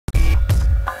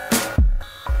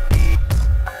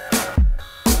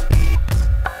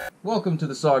welcome to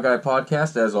the SaWGuy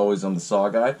podcast. As always, I'm the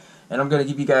SaWGuy, and I'm going to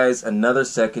give you guys another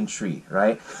second treat,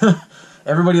 right?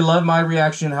 Everybody loved my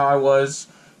reaction, how I was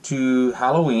to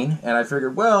Halloween, and I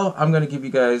figured, well, I'm going to give you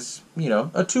guys, a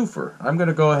twofer. I'm going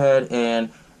to go ahead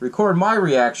and record my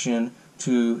reaction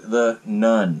to The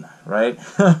Nun, right?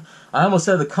 I almost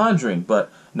said The Conjuring,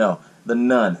 but no, The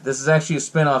Nun. This is actually a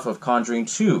spinoff of Conjuring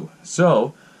 2.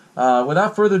 So,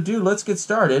 without further ado, let's get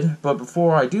started. But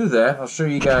before I do that, I'll show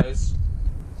you guys.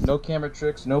 No camera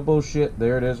tricks, no bullshit.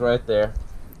 There it is right there.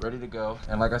 Ready to go.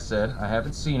 And like I said, I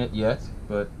haven't seen it yet,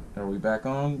 but are we back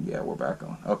on? Yeah, we're back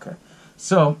on. Okay.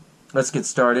 So, let's get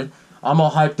started. I'm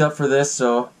all hyped up for this,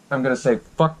 so I'm going to say,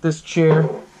 fuck this chair.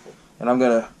 And I'm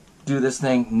going to do this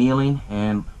thing kneeling,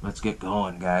 and let's get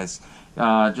going, guys.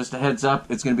 Just a heads up,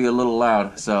 it's going to be a little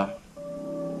loud, so.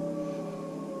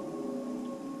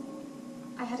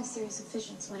 I had a series of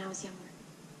visions when I was younger.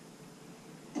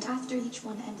 And after each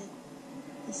one ended,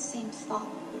 the same thought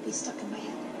would be stuck in my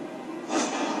head.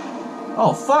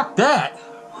 Oh, fuck that!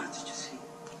 What did you see?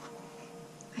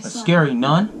 A scary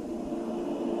nun?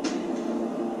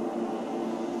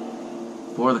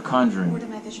 For The Conjuring. Word of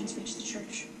my visions reached the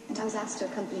church, and I was asked to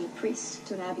accompany a priest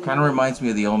to an abbey. Kind of reminds me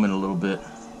of The Omen a little bit.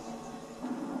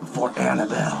 For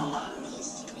Annabelle.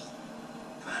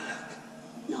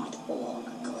 Not all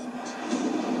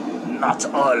good. Not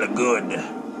all good.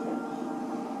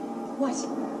 What?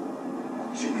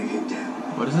 Should we get down?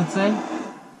 What does it say?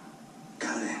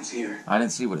 Conan's here. I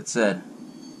didn't see what it said.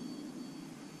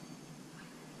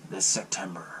 This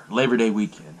September. Labor Day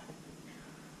weekend.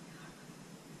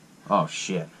 Oh,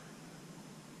 shit.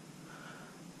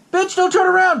 Bitch, don't turn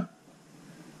around!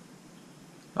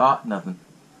 Ah, nothing.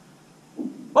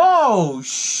 Oh,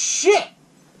 shit!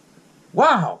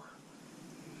 Wow!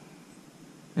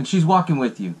 And she's walking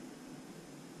with you.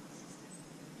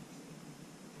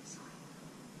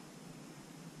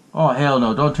 Oh, hell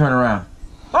no, don't turn around.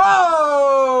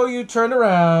 Oh, you turned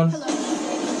around. Hello.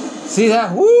 See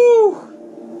that? Woo!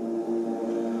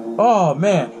 Oh,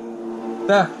 man.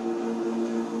 That...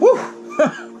 Woo!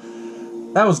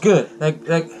 That was good.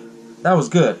 That was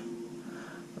good.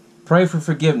 Pray for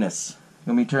forgiveness.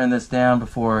 Let me turn this down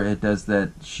before it does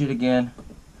that shit again.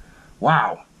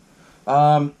 Wow.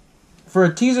 For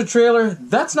a teaser trailer,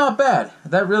 that's not bad.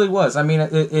 That really was. I mean,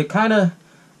 it kind of...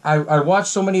 I watched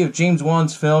so many of James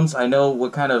Wan's films. I know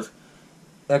what kind of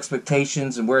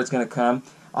expectations and where it's going to come.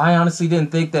 I honestly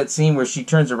didn't think that scene where she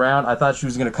turns around, I thought she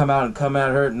was going to come out and come at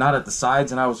her, not at the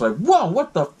sides, and I was like, whoa,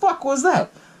 what the fuck was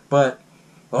that? But,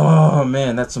 oh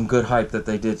man, that's some good hype that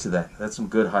they did to that. That's some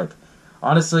good hype.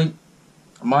 Honestly,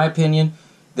 in my opinion,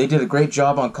 they did a great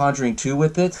job on Conjuring 2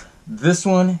 with it. This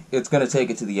one, it's going to take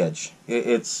it to the edge.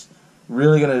 It's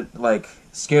really going to, like,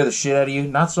 scare the shit out of you.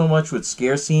 Not so much with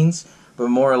scare scenes, but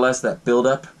more or less that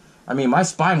build-up. I mean, my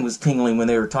spine was tingling when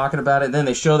they were talking about it. And then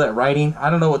they show that writing. I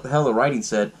don't know what the hell the writing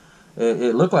said.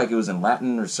 It looked like it was in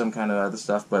Latin or some kind of other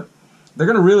stuff. But they're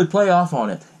going to really play off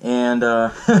on it. And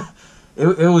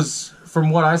it was, from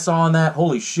what I saw on that,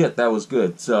 holy shit, that was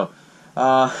good. So,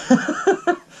 now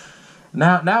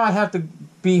I have to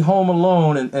be home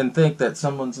alone and think that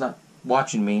someone's not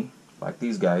watching me, like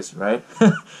these guys, right?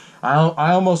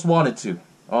 I almost wanted to.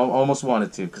 Almost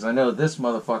wanted to, because I know this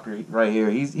motherfucker right here,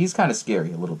 he's kind of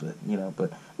scary a little bit,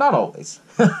 but not always.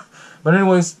 But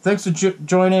anyways, thanks for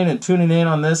joining and tuning in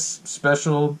on this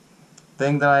special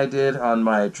thing that I did on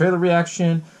my trailer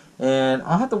reaction, and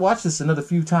I'll have to watch this another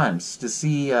few times to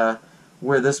see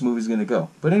where this movie's going to go.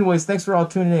 But anyways, thanks for all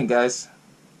tuning in, guys.